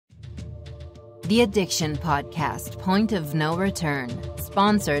The Addiction Podcast, Point of No Return,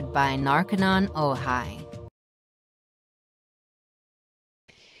 sponsored by Narconon Ojai.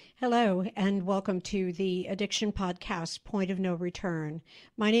 Hello, and welcome to the Addiction Podcast, Point of No Return.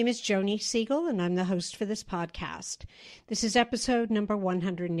 My name is Joni Siegel, and I'm the host for this podcast. This is episode number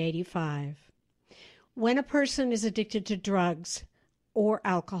 185. When a person is addicted to drugs or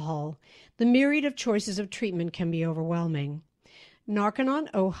alcohol, the myriad of choices of treatment can be overwhelming.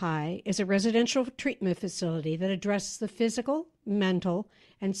 Narconon Ojai is a residential treatment facility that addresses the physical, mental,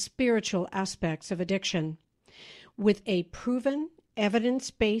 and spiritual aspects of addiction. With a proven,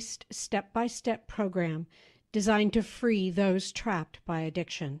 evidence-based, step-by-step program designed to free those trapped by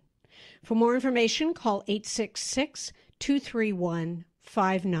addiction. For more information, call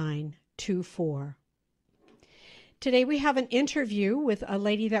 866-231-5924. Today we have an interview with a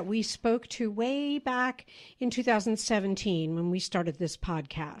lady that we spoke to way back in 2017 when we started this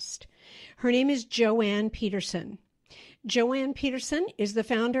podcast. Her name is Joanne Peterson. Joanne Peterson is the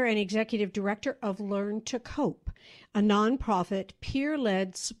founder and executive director of Learn2Cope, a nonprofit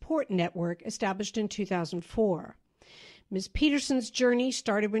peer-led support network established in 2004. Ms. Peterson's journey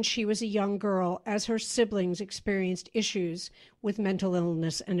started when she was a young girl as her siblings experienced issues with mental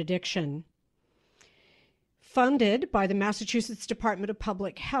illness and addiction. Funded by the Massachusetts Department of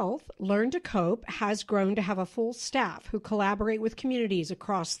Public Health, Learn2Cope has grown to have a full staff who collaborate with communities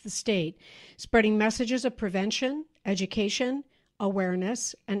across the state, spreading messages of prevention, education,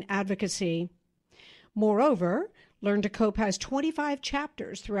 awareness, and advocacy. Moreover, Learn2Cope has 25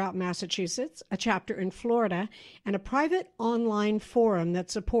 chapters throughout Massachusetts, a chapter in Florida, and a private online forum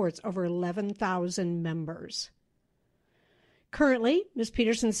that supports over 11,000 members. Currently, Ms.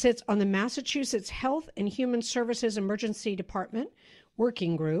 Peterson sits on the Massachusetts Health and Human Services Emergency Department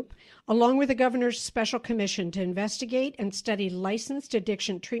Working Group, along with the Governor's Special Commission to investigate and study licensed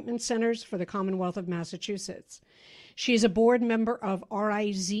addiction treatment centers for the Commonwealth of Massachusetts. She is a board member of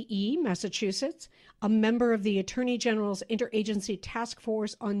RIZE Massachusetts, a member of the Attorney General's Interagency Task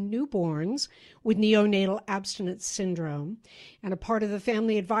Force on Newborns with Neonatal Abstinence Syndrome, and a part of the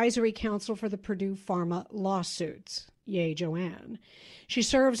Family Advisory Council for the Purdue Pharma lawsuits. Yay, Joanne. She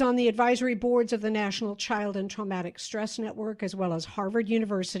serves on the advisory boards of the National Child and Traumatic Stress Network, as well as Harvard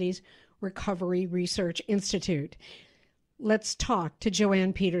University's Recovery Research Institute. Let's talk to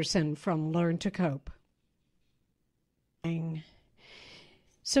Joanne Peterson from Learn2Cope.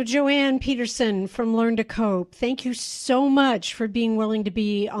 So Joanne Peterson from Learn2Cope, thank you so much for being willing to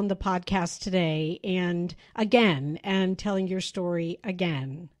be on the podcast today and telling your story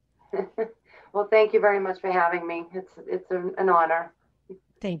again. Well, thank you very much for having me. It's an honor.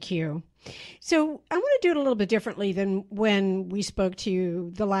 Thank you. So I want to do it a little bit differently than when we spoke to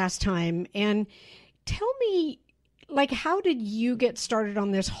you the last time. And tell me, how did you get started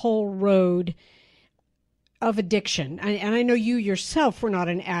on this whole road of addiction? And I know you yourself were not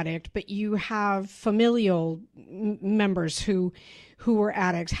an addict, but you have familial members who were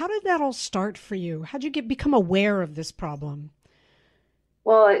addicts. How did that all start for you? How did you become aware of this problem?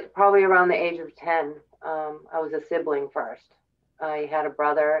 Well, probably around the age of 10. I was a sibling first. I had a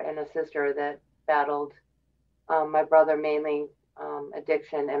brother and a sister that battled, my brother mainly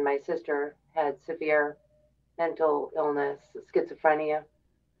addiction, and my sister had severe mental illness, schizophrenia.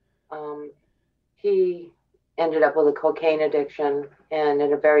 He ended up with a cocaine addiction, and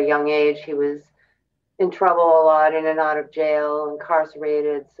at a very young age, he was in trouble a lot, in and out of jail,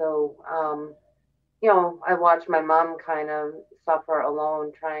 incarcerated. So, I watched my mom kind of suffer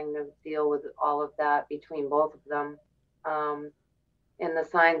alone, trying to deal with all of that between both of them. And the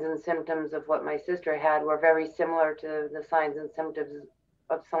signs and symptoms of what my sister had were very similar to the signs and symptoms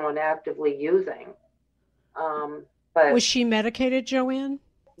of someone actively using. But was she medicated, Joanne?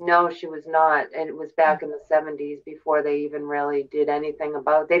 No, she was not. And it was back in the 70s before they even really did anything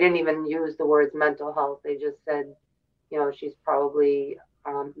about it. They didn't even use the words mental health. They just said, she's probably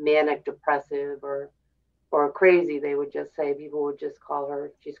manic depressive or crazy. They would just say, people would just call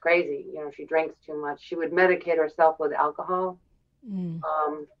her, she's crazy. She drinks too much. She would medicate herself with alcohol. And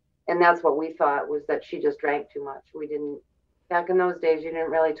that's what we thought, was that she just drank too much. Back in those days, you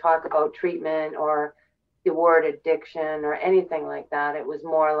didn't really talk about treatment or the word addiction or anything like that. It was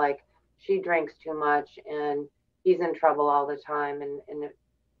more like, she drinks too much and he's in trouble all the time. And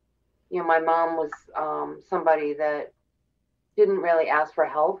my mom was somebody that didn't really ask for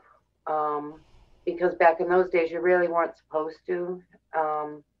help. Because back in those days, you really weren't supposed to.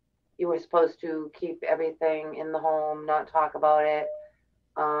 You were supposed to keep everything in the home, not talk about it.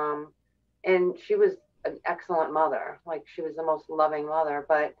 And she was an excellent mother. She was the most loving mother.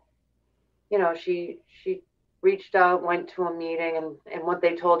 But, she reached out, went to a meeting, and what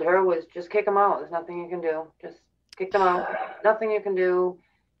they told her was just kick them out. There's nothing you can do. Just kick them out. Nothing you can do.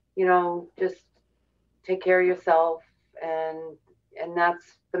 Just take care of yourself. And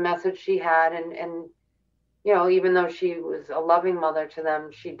that's the message she had. And even though she was a loving mother to them,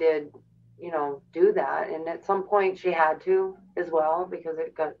 she did, do that. And at some point she had to as well, because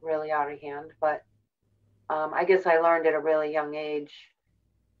it got really out of hand. But I guess I learned at a really young age.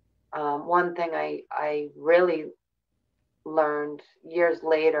 One thing I really learned years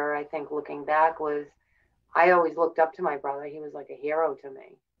later, I think looking back, was I always looked up to my brother. He was like a hero to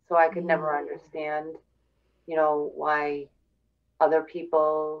me. So I could never understand, why other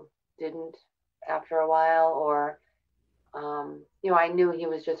people didn't after a while, or, I knew he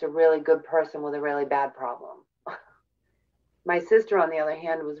was just a really good person with a really bad problem. My sister, on the other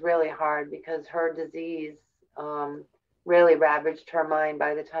hand, was really hard because her disease really ravaged her mind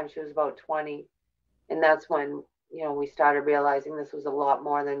by the time she was about 20. And that's when, we started realizing this was a lot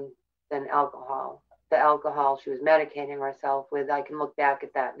more than alcohol. The alcohol she was medicating herself with, I can look back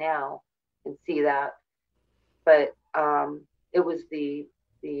at that now and see that. But it was the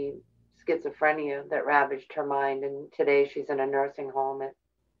schizophrenia that ravaged her mind. And today she's in a nursing home at,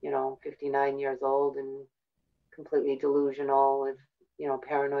 59 years old and completely delusional with,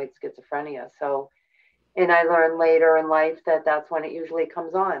 paranoid schizophrenia. So, and I learned later in life that that's when it usually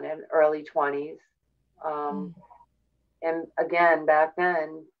comes on, in early 20s. And again, back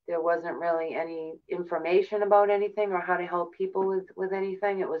then, there wasn't really any information about anything or how to help people with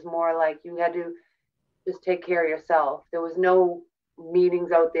anything. It was more like you had to just take care of yourself. There was no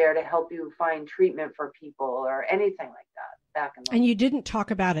meetings out there to help you find treatment for people or anything like that back in the And you didn't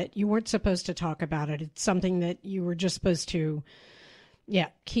talk about it. You weren't supposed to talk about it. It's something that you were just supposed to,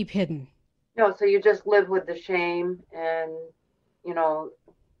 keep hidden. No, so you just live with the shame, and,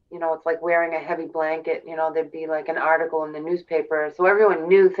 it's like wearing a heavy blanket. There'd be like an article in the newspaper. So everyone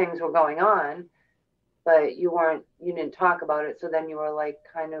knew things were going on, but you didn't talk about it. So then you were like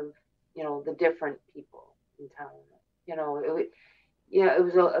kind of, the different people in town. It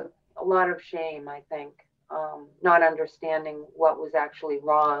was a lot of shame, I think, not understanding what was actually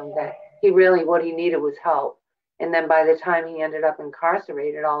wrong, that what he needed was help. And then by the time he ended up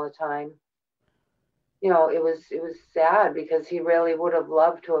incarcerated all the time, it was sad, because he really would have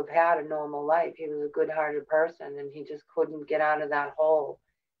loved to have had a normal life. He was a good-hearted person, and he just couldn't get out of that hole.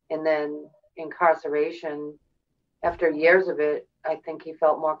 And then incarceration, after years of it, I think he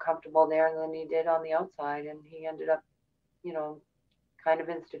felt more comfortable there than he did on the outside. And he ended up, kind of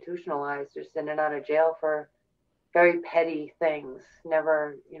institutionalized, just in and out of jail for very petty things.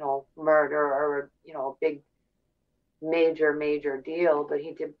 Never, murder or, a big major deal, but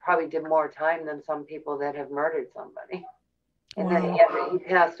he probably did more time than some people that have murdered somebody. And then he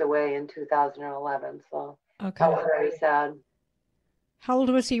passed away in 2011. So that was very sad. How old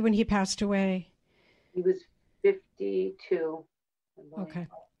was he when he passed away? He was 52. Okay.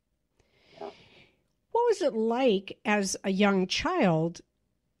 Yeah. What was it like as a young child?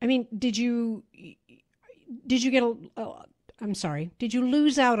 I mean, did you get did you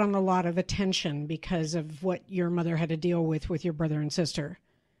lose out on a lot of attention because of what your mother had to deal with your brother and sister?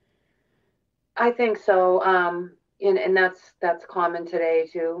 I think so. And that's common today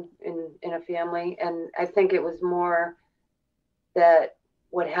too in a family. And I think it was more that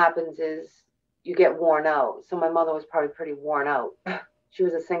what happens is you get worn out. So my mother was probably pretty worn out. She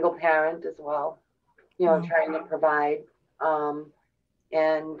was a single parent as well, trying to provide.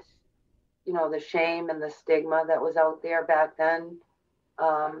 And, the shame and the stigma that was out there back then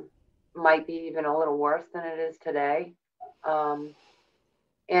might be even a little worse than it is today.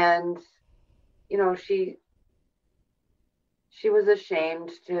 And, she was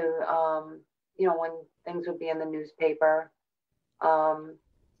ashamed to, when things would be in the newspaper.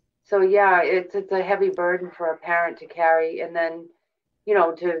 So yeah, it's a heavy burden for a parent to carry. And then,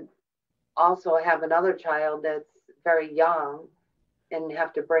 to also have another child that's very young and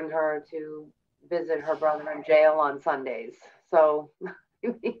have to bring her to visit her brother in jail on Sundays. So,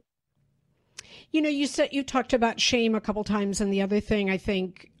 you talked about shame a couple times, and the other thing I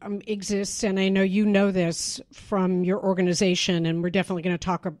think exists, and I know you know this from your organization, and we're definitely going to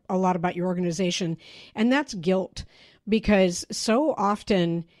talk a lot about your organization, and that's guilt. Because so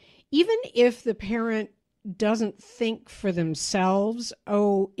often, even if the parent doesn't think for themselves,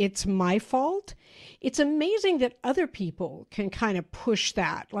 oh, it's my fault, it's amazing that other people can kind of push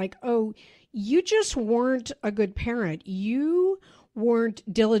that. Like, oh, you just weren't a good parent. You weren't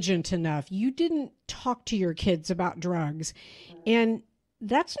diligent enough. You didn't talk to your kids about drugs. And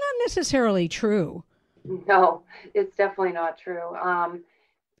that's not necessarily true. No, it's definitely not true.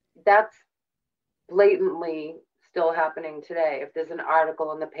 That's blatantly still happening today. If there's an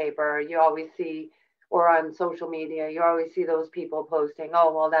article in the paper, you always see, or on social media, you always see those people posting,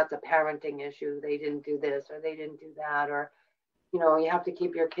 oh, well, that's a parenting issue. They didn't do this or they didn't do that. Or, you have to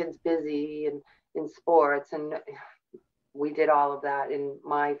keep your kids busy and in sports. And we did all of that in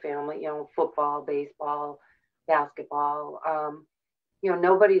my family, football, baseball, basketball.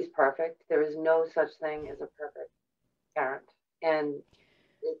 Nobody's perfect. There is no such thing as a perfect parent. And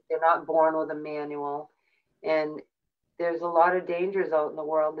they're not born with a manual. And there's a lot of dangers out in the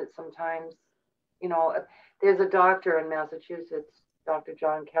world that sometimes, there's a doctor in Massachusetts, Dr.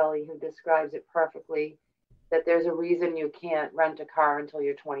 John Kelly, who describes it perfectly, that there's a reason you can't rent a car until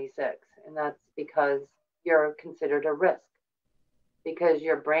you're 26. And that's because you're considered a risk, because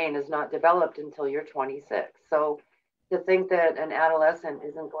your brain is not developed until you're 26. So to think that an adolescent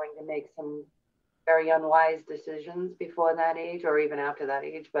isn't going to make some very unwise decisions before that age or even after that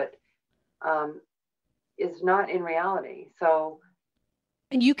age, but is not in reality. So,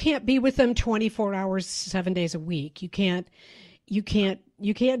 and you can't be with them 24 hours, 7 days a week. You can't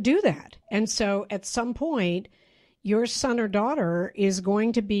do that. And so at some point, your son or daughter is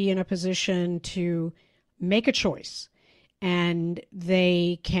going to be in a position to make a choice, and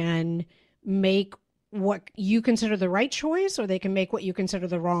they can make what you consider the right choice, or they can make what you consider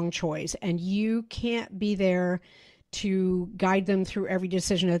the wrong choice. And you can't be there to guide them through every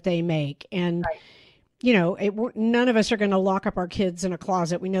decision that they make. And, right. None of us are going to lock up our kids in a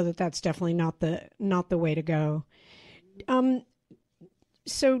closet. We know that that's definitely not the way to go.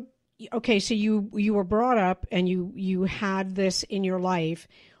 So you were brought up and you had this in your life.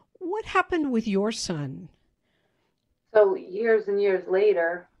 What happened with your son? So years and years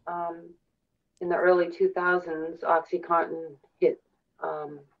later, in the early 2000s, OxyContin hit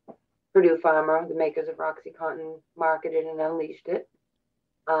Purdue Pharma, the makers of OxyContin, marketed and unleashed it.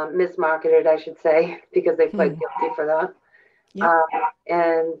 Mismarketed, I should say, because they pled guilty for that. Yep.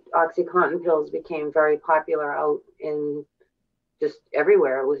 And OxyContin pills became very popular out in just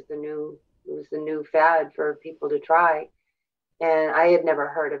everywhere. It was the new fad for people to try. And I had never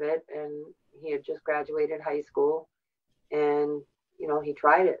heard of it. And he had just graduated high school. And, he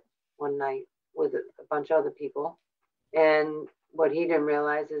tried it one night with a bunch of other people. And what he didn't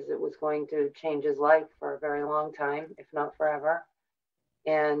realize is it was going to change his life for a very long time, if not forever.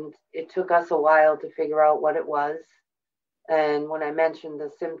 And it took us a while to figure out what it was. And when I mentioned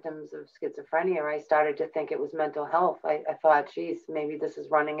the symptoms of schizophrenia, I started to think it was mental health. I thought, geez, maybe this is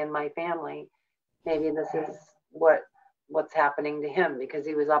running in my family. Maybe this is what's happening to him, because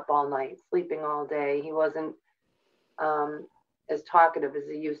he was up all night, sleeping all day. He wasn't as talkative as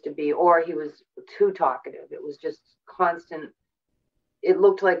he used to be, or he was too talkative. It was just constant. It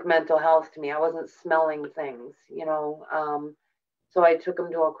looked like mental health to me. I wasn't smelling things, So I took him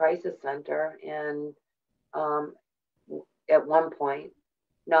to a crisis center, and at one point,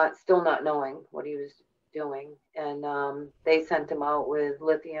 still not knowing what he was doing, and they sent him out with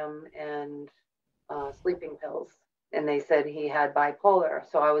lithium and sleeping pills, and they said he had bipolar.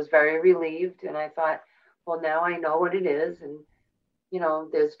 So I was very relieved, and I thought, well, now I know what it is, and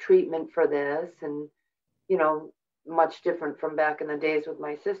there's treatment for this, and much different from back in the days with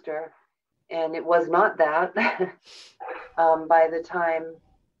my sister. And it was not that. By the time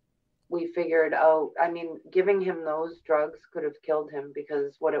we figured out, giving him those drugs could have killed him,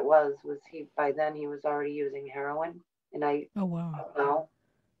 because what it was by then he was already using heroin. And oh, wow.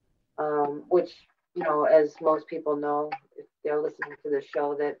 Which, as most people know, if they're listening to the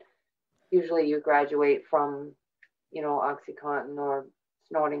show, that usually you graduate from, OxyContin or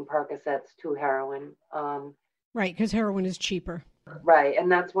snorting Percocets to heroin. Right, because heroin is cheaper. Right, and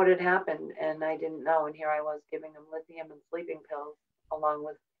that's what had happened, and I didn't know, and here I was giving him lithium and sleeping pills along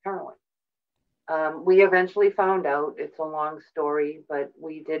with heroin. We eventually found out, it's a long story, but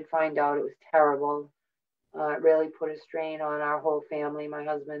we did find out it was terrible. It really put a strain on our whole family, my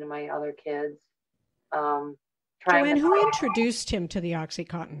husband and my other kids. Joanne, who introduced him to the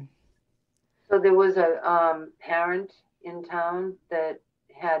OxyContin? So there was a parent in town that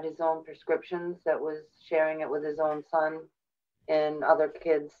had his own prescriptions, that was sharing it with his own son and other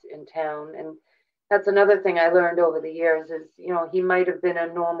kids in town. And that's another thing I learned over the years is, he might have been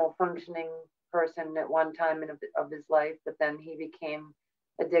a normal functioning person at one time of his life, but then he became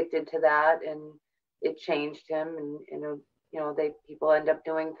addicted to that, and it changed him. And people end up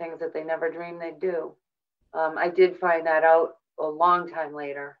doing things that they never dreamed they'd do. I did find that out a long time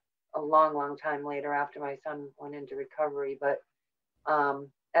later, after my son went into recovery. But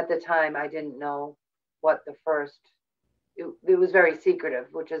at the time, I didn't know what it was very secretive,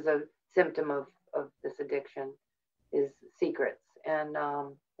 which is a symptom of this addiction, is secrets. and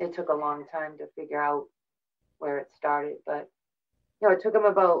it took a long time to figure out where it started. But it took him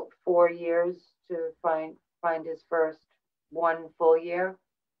about 4 years to find his first one full year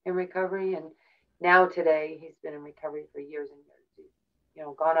in recovery, and now today he's been in recovery for years and years. He's,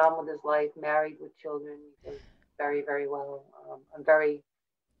 gone on with his life, married with children. He does very, very well. I'm very,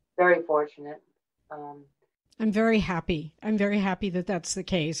 very fortunate. I'm very happy. I'm very happy that that's the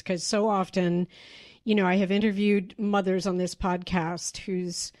case, because so often, I have interviewed mothers on this podcast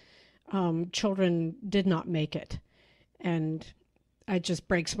whose children did not make it. And it just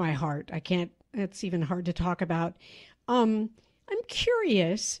breaks my heart. I can't, it's even hard to talk about. I'm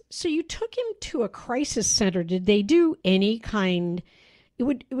curious. So you took him to a crisis center. Did they do any kind, it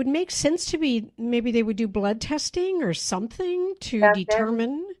would make sense to be, maybe they would do blood testing or something to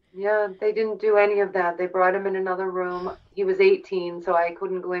determine. Yeah, they didn't do any of that. They brought him in another room. He was 18, so I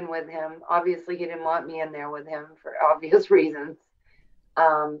couldn't go in with him. Obviously, he didn't want me in there with him for obvious reasons.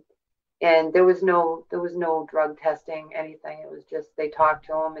 And there was no drug testing, anything. It was just they talked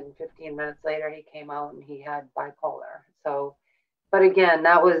to him, and 15 minutes later he came out and he had bipolar. So, but again,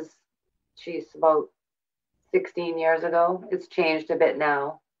 that was, about 16 years ago. It's changed a bit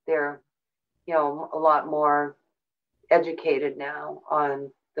now. They're, a lot more educated now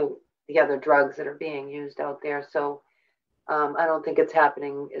on the other drugs that are being used out there. So I don't think it's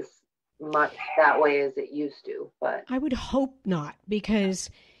happening as much that way as it used to. But I would hope not, because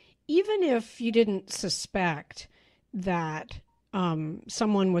even if you didn't suspect that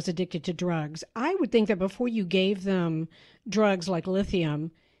someone was addicted to drugs, I would think that before you gave them drugs like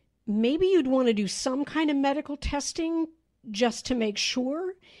lithium, maybe you'd want to do some kind of medical testing just to make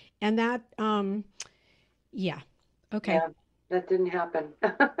sure. And that, yeah. Okay. Yeah, that didn't happen.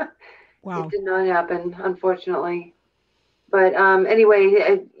 Wow. It did not happen, unfortunately. But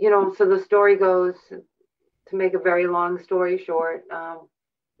anyway, so the story goes, to make a very long story short,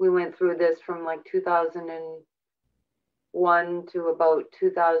 we went through this from like 2001 to about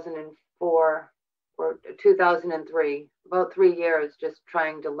 2004 or 2003, about 3 years, just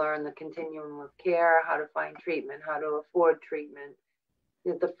trying to learn the continuum of care, how to find treatment, how to afford treatment.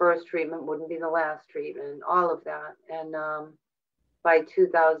 That the first treatment wouldn't be the last treatment, all of that. And by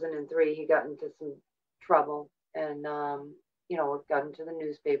 2003, he got into some trouble, and it got into the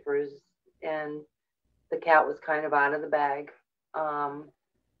newspapers, and the cat was kind of out of the bag.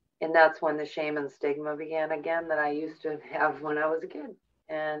 And that's when the shame and stigma began again that I used to have when I was a kid.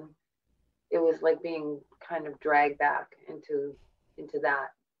 And it was like being kind of dragged back into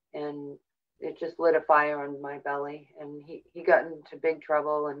that. And it just lit a fire in my belly. And he got into big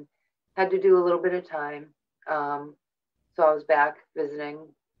trouble and had to do a little bit of time. So I was back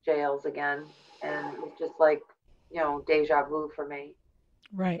visiting jails again. And it was just like, deja vu for me.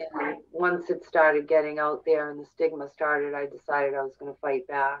 Right. And once it started getting out there and the stigma started, I decided I was going to fight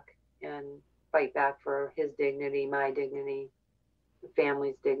back for his dignity, my dignity, the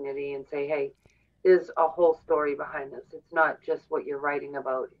family's dignity, and say, hey, there's a whole story behind this. It's not just what you're writing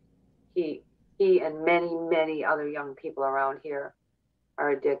about. He and many, many other young people around here are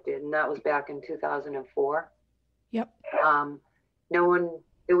addicted. And that was back in 2004. Yep.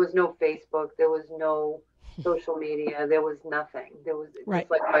 There was no Facebook. There was no social media. There was nothing. There was right.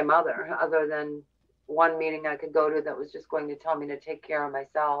 Just like my mother, other than one meeting I could go to that was just going to tell me to take care of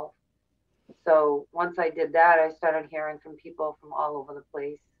myself. So once I did that, I started hearing from people from all over the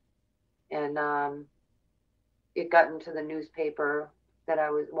place. And it got into the newspaper that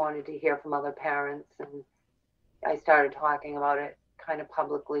I wanted to hear from other parents. And I started talking about it kind of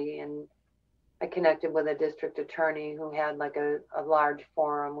publicly. And I connected with a district attorney who had like a large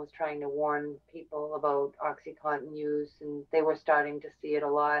forum, was trying to warn people about OxyContin use. And they were starting to see it a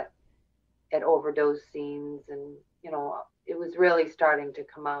lot at overdose scenes. And, it was really starting to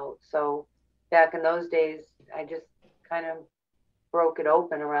come out. So back in those days, I just kind of broke it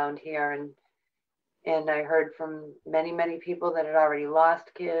open around here. And I heard from many, many people that had already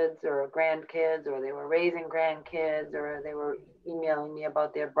lost kids or grandkids, or they were raising grandkids, or they were emailing me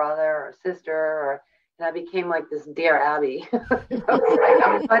about their brother or sister, and I became like this Dear Abby. I was like,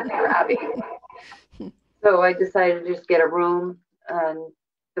 I'm not Dear Abby. So I decided to just get a room. And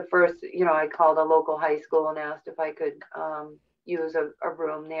the first, I called a local high school and asked if I could use a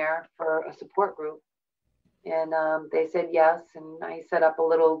room there for a support group. And they said yes. And I set up a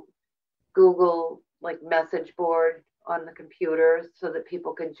little Google message board on the computer so that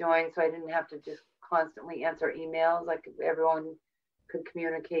people could join, so I didn't have to just constantly answer emails. Like everyone could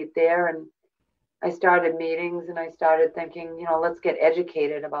communicate there. And I started meetings, and I started thinking, let's get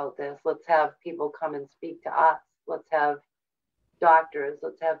educated about this. Let's have people come and speak to us. Let's have doctors.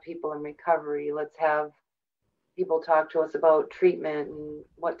 Let's have people in recovery. Let's have people talk to us about treatment and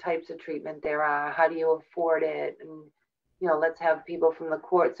what types of treatment there are. How do you afford it? And, let's have people from the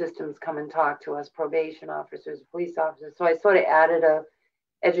court systems come and talk to us, probation officers, police officers. So I sort of added a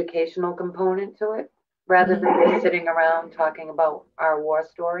educational component to it rather than just sitting around talking about our war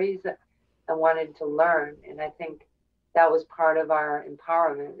stories. I wanted to learn. And I think that was part of our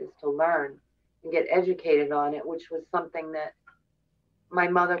empowerment, is to learn and get educated on it, which was something that my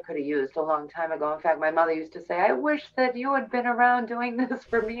mother could have used a long time ago. In fact, my mother used to say, I wish that you had been around doing this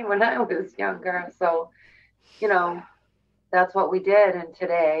for me when I was younger. So, that's what we did. And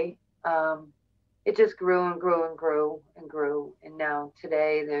today, it just grew and grew and grew and grew. And now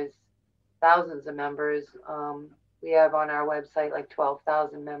today there's thousands of members. We have on our website like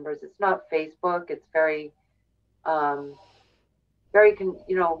 12,000 members. It's not Facebook. It's very, we're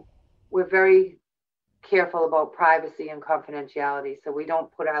very careful about privacy and confidentiality. So we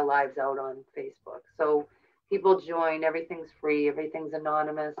don't put our lives out on Facebook. So people join, everything's free, everything's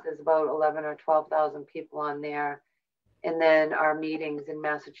anonymous. There's about 11 or 12,000 people on there. And then our meetings in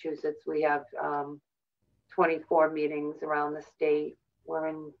Massachusetts, we have 24 meetings around the state. We're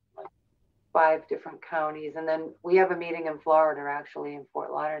in like 5 different counties. And then we have a meeting in Florida, actually, in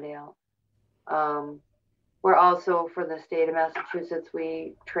Fort Lauderdale. We're also, for the state of Massachusetts,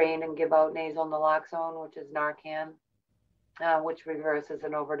 we train and give out nasal naloxone, which is Narcan, which reverses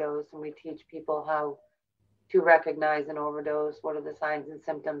an overdose. And we teach people how to recognize an overdose, what are the signs and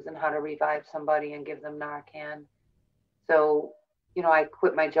symptoms, and how to revive somebody and give them Narcan. So, I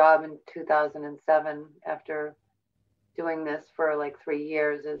quit my job in 2007 after doing this for like 3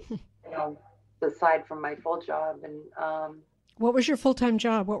 years, aside from my full job. And what was your full-time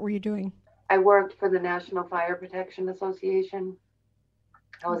job? What were you doing? I worked for the National Fire Protection Association.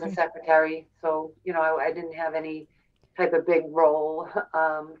 I was a secretary, so I didn't have any type of big role.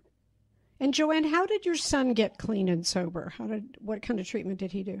 And Joanne, how did your son get clean and sober? What kind of treatment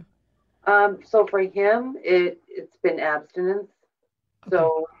did he do? So for him, it's been abstinence. Okay.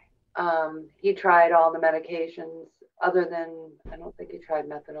 So he tried all the medications, other than, I don't think he tried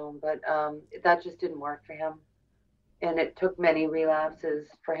methadone, but that just didn't work for him. And it took many relapses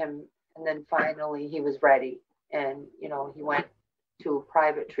for him. And then finally he was ready. And, he went to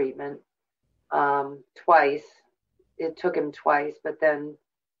private treatment twice. It took him twice, but then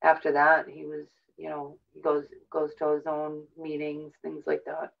after that he was, he goes to his own meetings, things like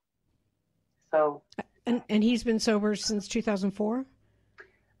that. So. And he's been sober since 2004?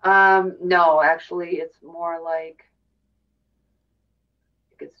 No, actually it's more like,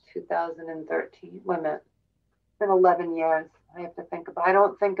 I think it's 2013. Wait a minute. It's been 11 years. I have to think about, I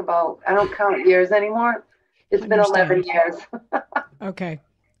don't count years anymore. It's been 11 years. Okay.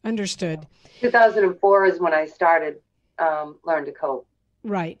 Understood. 2004 is when I started Learn2Cope.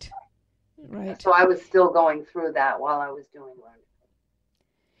 Right. So I was still going through that while I was doing Learn2Cope.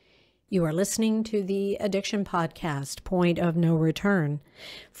 You are listening to the Addiction Podcast, Point of No Return.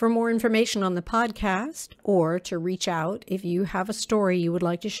 For more information on the podcast, or to reach out if you have a story you would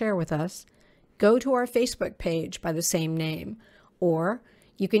like to share with us, go to our Facebook page by the same name, or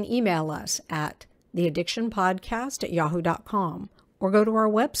you can email us at theaddictionpodcast@yahoo.com, or go to our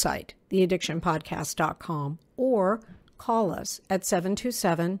website, theaddictionpodcast.com, or call us at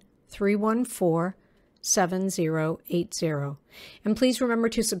 727-314-7080. And please remember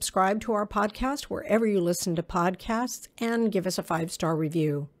to subscribe to our podcast wherever you listen to podcasts and give us a 5-star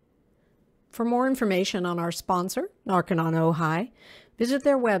review. For more information on our sponsor, Narconon Ojai, visit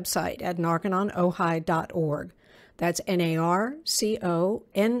their website at narcononojai.org. That's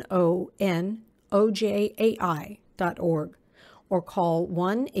NARCONONOJAI.org. Or call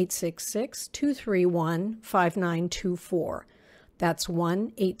 1-866-231-5924. That's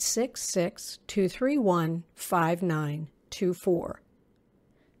 1-866-231-5924.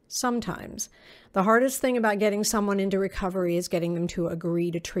 Sometimes, the hardest thing about getting someone into recovery is getting them to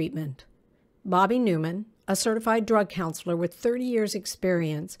agree to treatment. Bobby Newman, a certified drug counselor with 30 years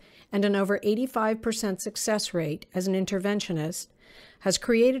experience and an over 85% success rate as an interventionist, has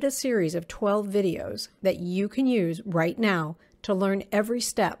created a series of 12 videos that you can use right now to learn every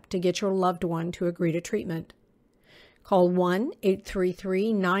step to get your loved one to agree to treatment. Call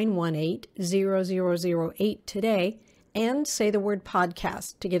 1-833-918-0008 today and say the word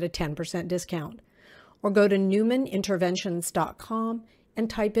podcast to get a 10% discount. Or go to newmaninterventions.com and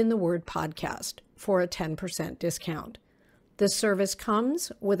type in the word podcast for a 10% discount. This service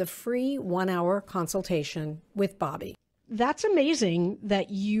comes with a free 1-hour consultation with Bobby. That's amazing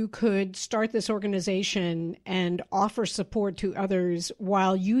that you could start this organization and offer support to others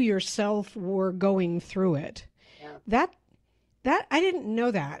while you yourself were going through it. Yeah. That I didn't know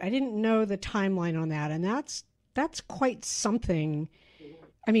that. I didn't know the timeline on that. And that's that's quite something.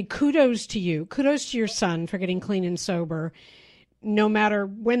 I mean, kudos to you. Kudos to your son for getting clean and sober, no matter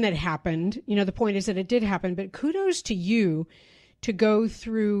when that happened. You know, the point is that it did happen, but kudos to you to go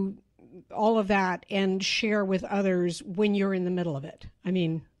through all of that and share with others when you're in the middle of it. I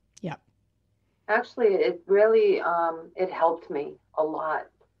mean, yeah. Actually, it really, it helped me a lot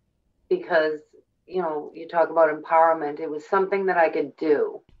because, you know, you talk about empowerment. It was something that I could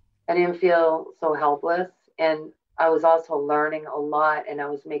do. I didn't feel so helpless. And I was also learning a lot, and I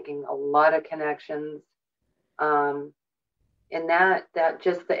was making a lot of connections. And that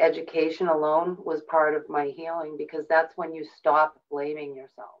just the education alone was part of my healing, because that's when you stop blaming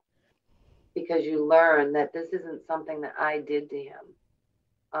yourself, because you learn that this isn't something that I did to him.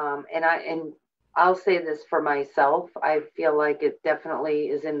 And I'll say this for myself. I feel like it definitely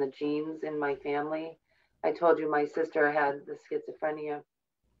is in the genes in my family. I told you my sister had the schizophrenia.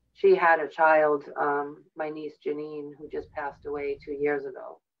 She had a child, my niece Janine, who just passed away 2 years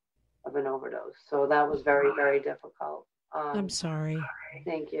ago of an overdose. So that was very, very difficult. I'm sorry.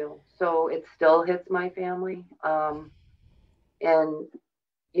 Thank you. So it still hits my family. And,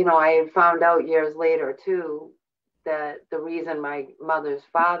 you know, I found out years later, too, that the reason my mother's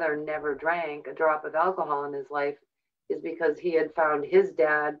father never drank a drop of alcohol in his life is because he had found his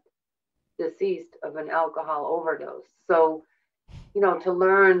dad deceased of an alcohol overdose. So, you know, to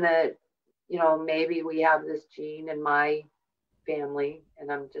learn that, you know, maybe we have this gene in my family,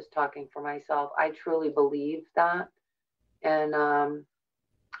 and I'm just talking for myself, I truly believe that. And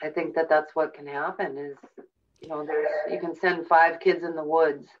I think that that's what can happen is, you know, you can send 5 kids in the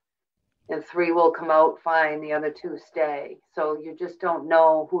woods and 3 will come out fine, the other 2 stay. So you just don't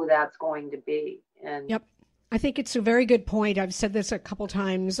know who that's going to be. And yep. I think it's a very good point. I've said this a couple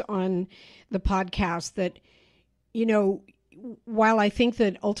times on the podcast that, you know, while I think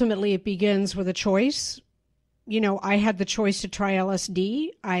that ultimately it begins with a choice, you know, I had the choice to try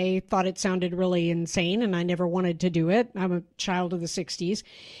LSD. I thought it sounded really insane and I never wanted to do it. I'm a child of the 60s.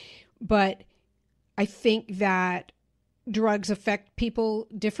 But I think that drugs affect people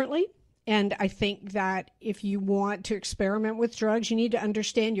differently. And I think that if you want to experiment with drugs, you need to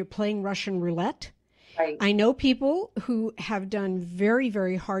understand you're playing Russian roulette. Right. I know people who have done very,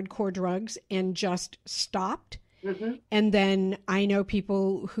 very hardcore drugs and just stopped. Mm-hmm. And then I know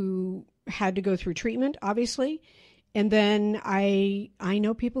people who had to go through treatment, obviously. And then I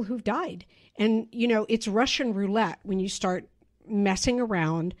know people who've died. And, you know, it's Russian roulette when you start messing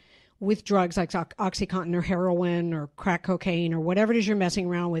around with drugs like Oxycontin or heroin or crack cocaine or whatever it is you're messing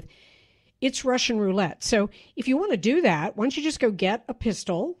around with. It's Russian roulette. So if you want to do that, why don't you just go get a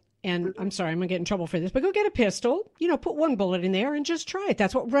pistol? And I'm sorry, I'm going to get in trouble for this, but go get a pistol, you know, put 1 bullet in there and just try it.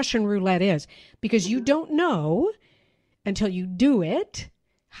 That's what Russian roulette is, because you don't know until you do it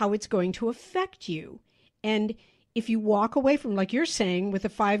how it's going to affect you. And if you walk away from, like you're saying, with the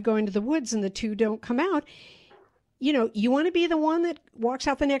 5 going to the woods and the 2 don't come out, you know, you want to be the one that walks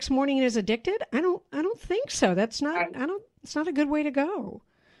out the next morning and is addicted? I don't think so. It's not a good way to go.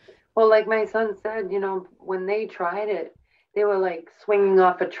 Well, like my son said, you know, when they tried it, they were like swinging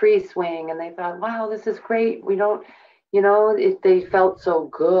off a tree swing and they thought, wow, this is great. We don't, you know, they felt so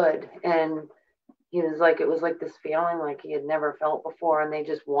good. And he was like, it was like this feeling like he had never felt before. And they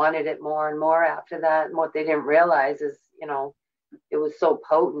just wanted it more and more after that. And what they didn't realize is, you know, it was so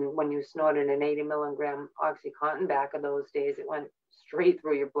potent when you snorted an 80 milligram Oxycontin back in those days. It went straight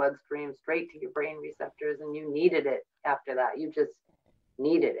through your bloodstream, straight to your brain receptors. And you needed it after that. You just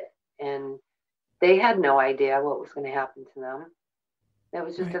needed it. And they had no idea what was going to happen to them. It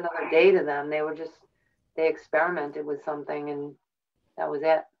was just another day to them. They experimented with something and that was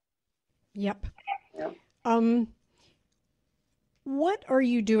it. Yep. What are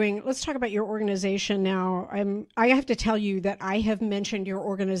you doing? Let's talk about your organization now. I have to tell you that I have mentioned your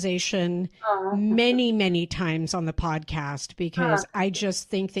organization many, many times on the podcast because I just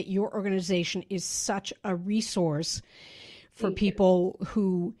think that your organization is such a resource for people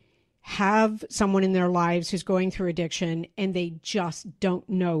who have someone in their lives who's going through addiction and they just don't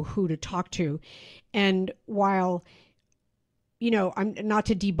know who to talk to. And while, you know, I'm not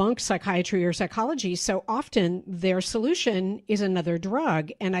to debunk psychiatry or psychology, so often their solution is another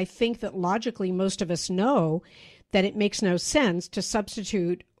drug. And I think that logically most of us know that it makes no sense to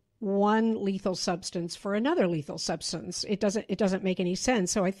substitute one lethal substance for another lethal substance. It doesn't make any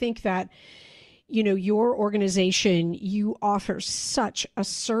sense. So I think that, you know, your organization, you offer such a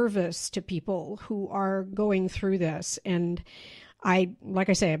service to people who are going through this. And like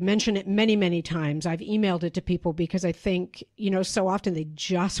I say, I've mentioned it many, many times. I've emailed it to people because I think, you know, so often they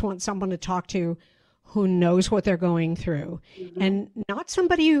just want someone to talk to who knows what they're going through, and not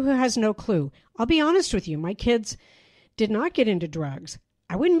somebody who has no clue. I'll be honest with you. My kids did not get into drugs.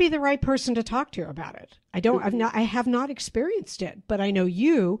 I wouldn't be the right person to talk to about it. I have not experienced it, but I know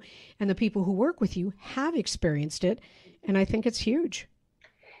you and the people who work with you have experienced it, and I think it's huge.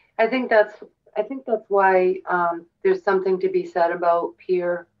 I think that's why there's something to be said about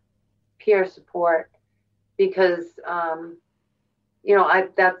peer support, because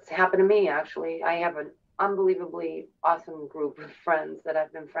that's happened to me actually. I have an unbelievably awesome group of friends that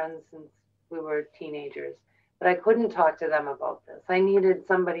I've been friends since we were teenagers, but I couldn't talk to them about this. I needed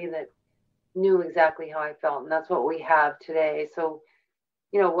somebody that knew exactly how I felt, and that's what we have today. So,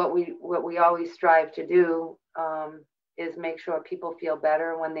 what we always strive to do is make sure people feel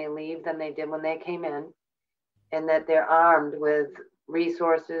better when they leave than they did when they came in, and that they're armed with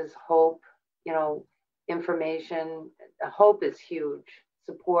resources, hope, information. Hope is huge,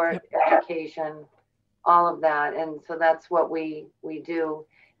 support, education, all of that. And so that's what we do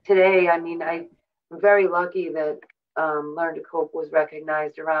today. I mean, I'm very lucky that Learn2Cope was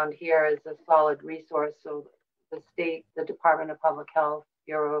recognized around here as a solid resource. So the Department of Public Health,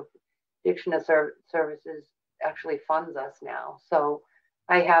 Bureau of Addiction Services actually funds us now. So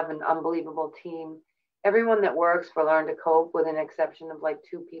I have an unbelievable team. Everyone that works for Learn2Cope, with an exception of like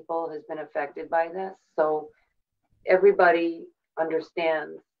 2 people, has been affected by this. So everybody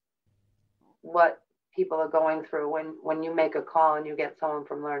understands what people are going through. When you make a call and you get someone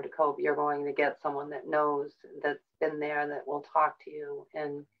from Learn2Cope, you're going to get someone that knows, that's been there, that will talk to you.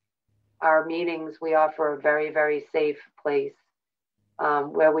 And our meetings, we offer a very, very safe place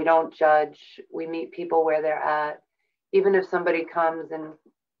where we don't judge. We meet people where they're at. Even if somebody comes and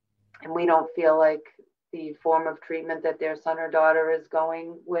we don't feel like the form of treatment that their son or daughter is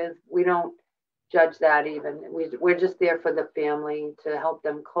going with, we don't judge that even. We're just there for the family to help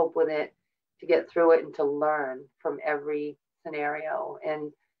them cope with it, to get through it, and to learn from every scenario,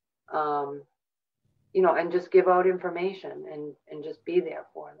 and and just give out information and just be there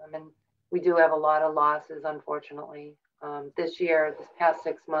for them. And we do have a lot of losses, unfortunately. This past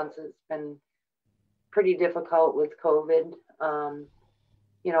 6 months has been pretty difficult with COVID,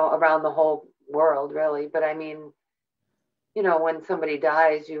 around the whole world, really. But I mean, when somebody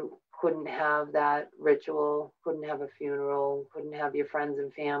dies, you couldn't have that ritual, couldn't have a funeral, couldn't have your friends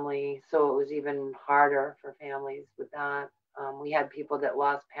and family. So it was even harder for families with that. We had people that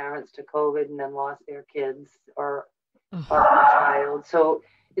lost parents to COVID and then lost their kids or a child. So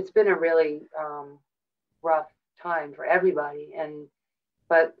it's been a really rough time for everybody.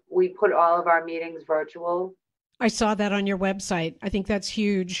 But we put all of our meetings virtual. I saw that on your website. I think that's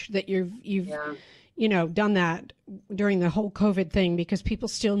huge that you've done that during the whole COVID thing, because people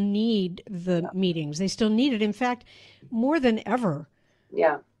still need the meetings. They still need it. In fact, more than ever.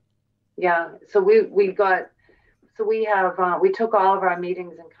 Yeah. So we took all of our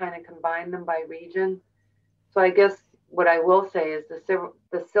meetings and kind of combined them by region. So I guess what I will say is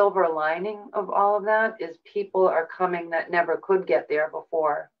the silver lining of all of that is people are coming that never could get there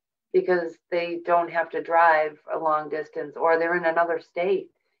before, because they don't have to drive a long distance, or they're in another state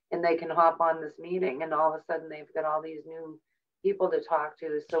and they can hop on this meeting, and all of a sudden they've got all these new people to talk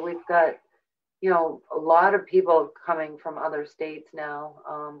to. So we've got, a lot of people coming from other states now,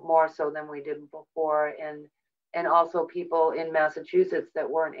 more so than we did before. And also people in Massachusetts that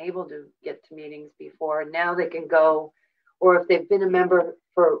weren't able to get to meetings before. Now they can go, or if they've been a member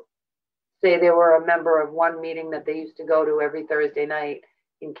say they were a member of one meeting that they used to go to every Thursday night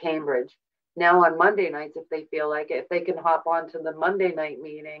in Cambridge. Now on Monday nights, if they feel like it, if they can hop onto the Monday night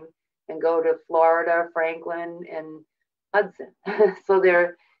meeting and go to Florida, Franklin, and Hudson. So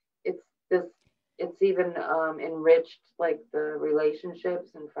it's even enriched like the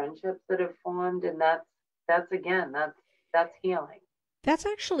relationships and friendships that have formed, and that's healing. That's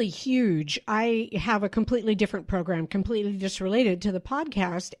actually huge. I have a completely different program, completely just related to the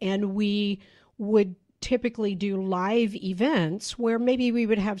podcast, and we would typically do live events where maybe we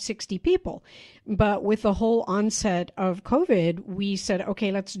would have 60 people. But with the whole onset of COVID, we said,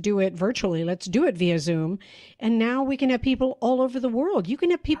 okay, let's do it virtually. Let's do it via Zoom. And now we can have people all over the world. You can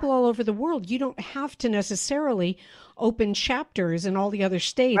have people all over the world. You don't have to necessarily open chapters in all the other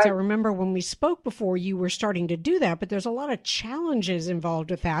states. Right. I remember when we spoke before, you were starting to do that, but there's a lot of challenges involved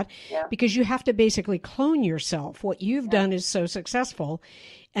with that because you have to basically clone yourself. What you've done is so successful.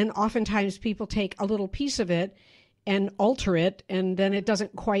 And oftentimes people take a little piece of it and alter it, and then it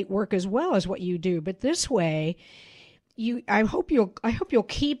doesn't quite work as well as what you do. But this way, I hope you'll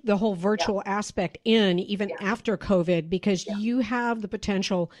keep the whole virtual aspect in even after COVID, because you have the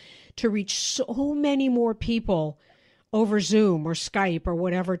potential to reach so many more people over Zoom or Skype or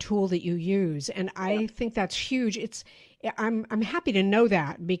whatever tool that you use. And I think that's huge. I'm happy to know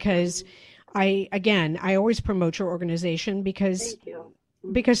that, because I always promote your organization because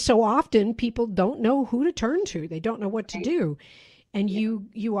Thank you. so often people don't know who to turn to. They don't know what to do. And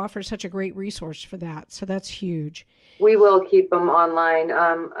you offer such a great resource for that. So that's huge. We will keep them online.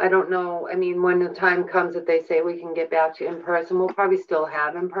 I don't know. I mean, when the time comes that they say we can get back to in person, we'll probably still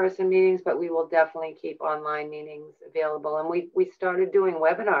have in-person meetings, but we will definitely keep online meetings available. And we started doing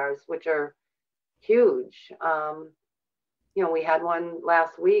webinars, which are huge. You know, we had one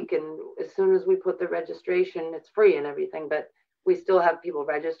last week, and as soon as we put the registration, it's free and everything, but we still have people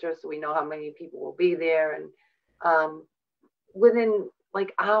register, so we know how many people will be there. And within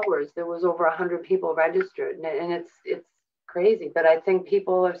like hours, there was over 100 people registered, and it's crazy. But I think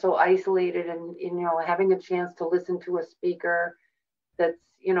people are so isolated, and you know, having a chance to listen to a speaker that's,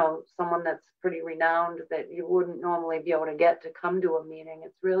 you know, someone that's pretty renowned that you wouldn't normally be able to get to come to a meeting,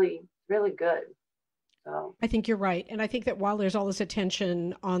 it's really, really good. So I think you're right. And I think that while there's all this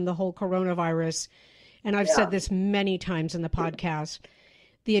attention on the whole coronavirus, and I've said this many times in the podcast,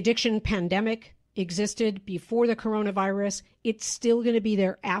 the addiction pandemic existed before the coronavirus. It's still going to be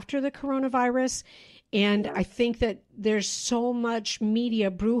there after the coronavirus. And I think that there's so much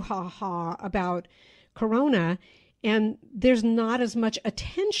media brouhaha about corona, and there's not as much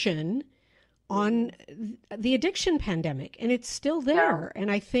attention on the addiction pandemic, and it's still there.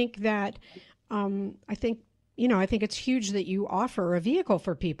 And I think that, I think it's huge that you offer a vehicle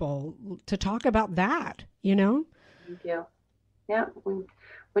for people to talk about that, you know? thank you. Yeah,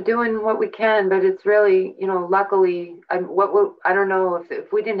 we're doing what we can, but it's really, you know, luckily, I don't know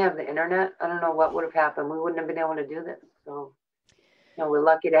if we didn't have the internet, I don't know what would have happened. We wouldn't have been able to do this. So, you know, we're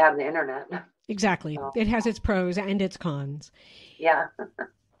lucky to have the internet. Exactly. So. It has its pros and its cons. Yeah.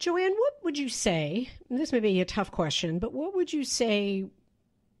 Joanne, what would you say, and this may be a tough question, but what would you say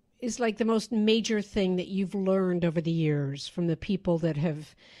is like the most major thing that you've learned over the years from the people that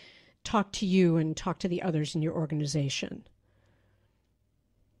have talked to you and talked to the others in your organization?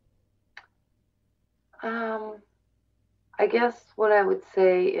 I guess what I would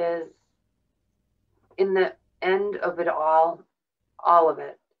say is, in the end of it all of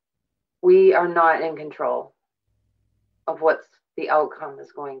it, we are not in control of what the outcome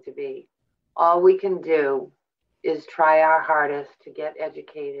is going to be. All we can do is try our hardest to get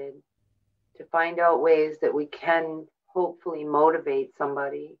educated, to find out ways that we can hopefully motivate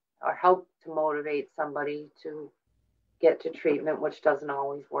somebody or help to motivate somebody to get to treatment, which doesn't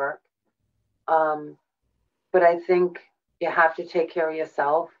always work. But I think you have to take care of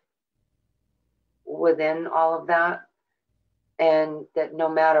yourself within all of that. And that no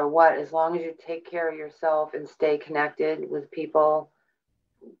matter what, as long as you take care of yourself and stay connected with people,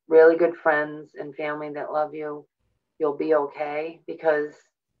 really good friends and family that love you, you'll be okay. Because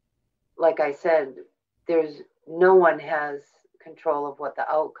like I said, no one has control of what the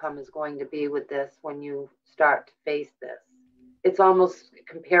outcome is going to be with this when you start to face this. It's almost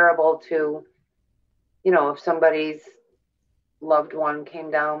comparable to, you know, if somebody's loved one came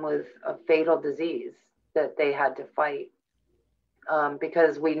down with a fatal disease that they had to fight.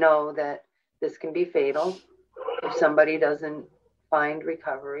 Because we know that this can be fatal if somebody doesn't find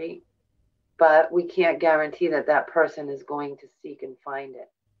recovery, but we can't guarantee that that person is going to seek and find it.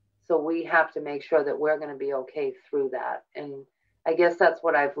 So we have to make sure that we're going to be okay through that. And I guess that's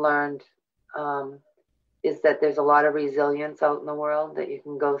what I've learned, is that there's a lot of resilience out in the world, that you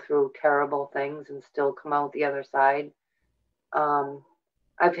can go through terrible things and still come out the other side.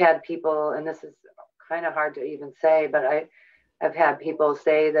 I've had people, and this is kind of hard to even say, but I've had people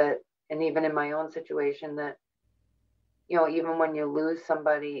say that, and even in my own situation, that, you know, even when you lose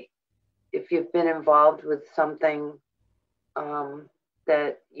somebody, if you've been involved with something,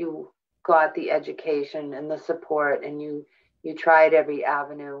 that you got the education and the support, and you tried every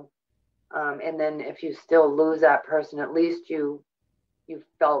avenue, and then if you still lose that person, at least you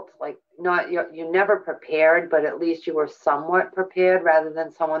felt like you never prepared, but at least you were somewhat prepared, rather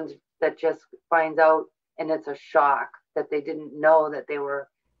than someone that just finds out and it's a shock that they didn't know that they were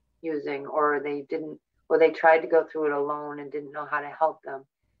using, or they tried to go through it alone and didn't know how to help them.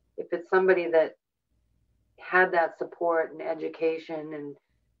 If it's somebody that had that support and education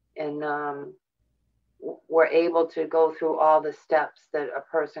and were able to go through all the steps that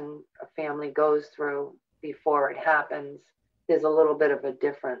a family goes through before it happens, there's a little bit of a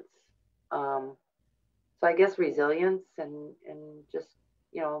difference. So I guess resilience and just,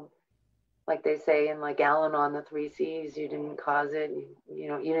 you know, like they say in like Al-Anon, the 3 C's, you didn't cause it,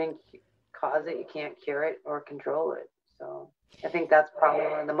 you didn't cause it, you can't cure it or control it. So I think that's probably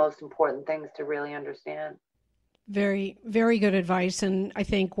one of the most important things to really understand. Very, very good advice. And I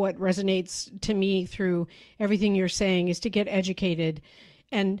think what resonates to me through everything you're saying is to get educated.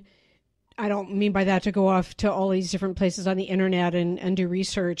 And I don't mean by that to go off to all these different places on the internet and do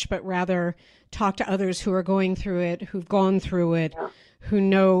research, but rather talk to others who are going through it, who've gone through it, who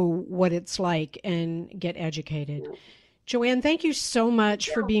know what it's like, and get educated. Joanne, thank you so much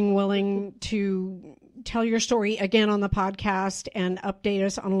for being willing to tell your story again on the podcast and update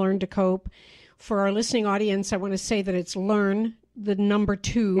us on Learn2Cope. For our listening audience, I want to say that it's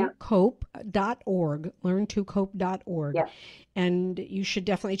Learn2Cope.org, Learn2Cope.org. Yeah. And you should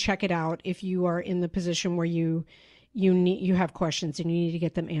definitely check it out if you are in the position where you have questions and you need to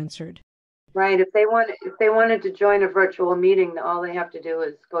get them answered. Right. If they wanted to join a virtual meeting, all they have to do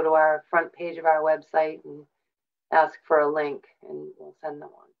is go to our front page of our website and ask for a link, and we'll send them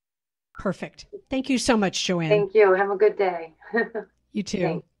one. Perfect. Thank you so much, Joanne. Thank you. Have a good day. You too.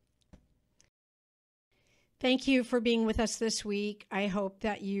 Thanks. Thank you for being with us this week. I hope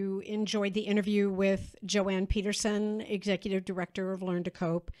that you enjoyed the interview with Joanne Peterson, Executive Director of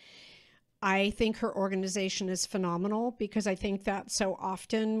Learn2Cope. I think her organization is phenomenal because I think that so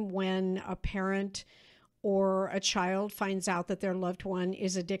often when a parent or a child finds out that their loved one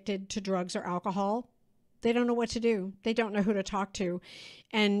is addicted to drugs or alcohol, they don't know what to do. They don't know who to talk to.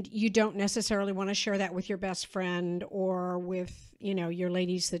 And you don't necessarily want to share that with your best friend or with, your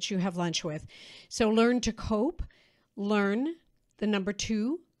ladies that you have lunch with. So Learn2Cope,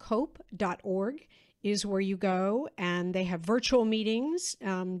 Learn2Cope.org is where you go. And they have virtual meetings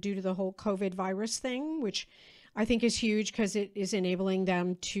due to the whole COVID virus thing, which I think is huge because it is enabling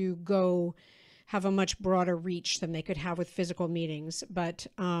them to go have a much broader reach than they could have with physical meetings. But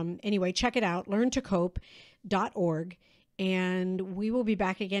anyway, check it out, Learn2Cope.org. And we will be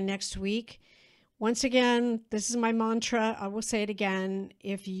back again next week. Once again, this is my mantra. I will say it again.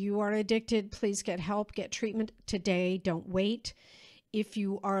 If you are addicted, please get help, get treatment today. Don't wait. If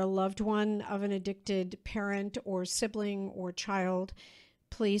you are a loved one of an addicted parent or sibling or child,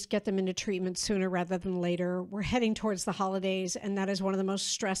 please get them into treatment sooner rather than later. We're heading towards the holidays, and that is one of the most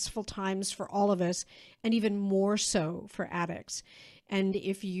stressful times for all of us, and even more so for addicts. And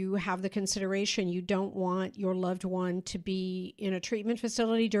if you have the consideration you don't want your loved one to be in a treatment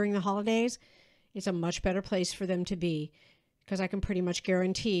facility during the holidays, it's a much better place for them to be, because I can pretty much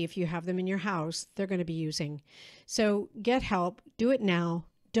guarantee if you have them in your house, they're going to be using. So get help, do it now,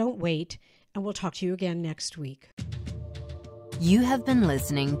 don't wait, and we'll talk to you again next week. You have been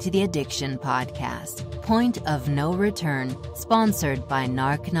listening to the Addiction Podcast, Point of No Return, sponsored by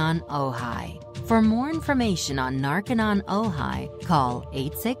Narconon Ojai. For more information on Narconon Ojai, call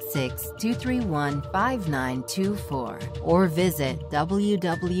 866-231-5924 or visit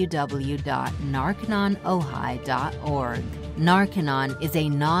www.narcononojai.org. Narconon is a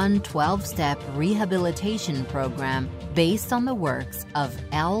non-12-step rehabilitation program based on the works of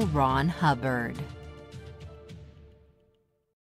L. Ron Hubbard.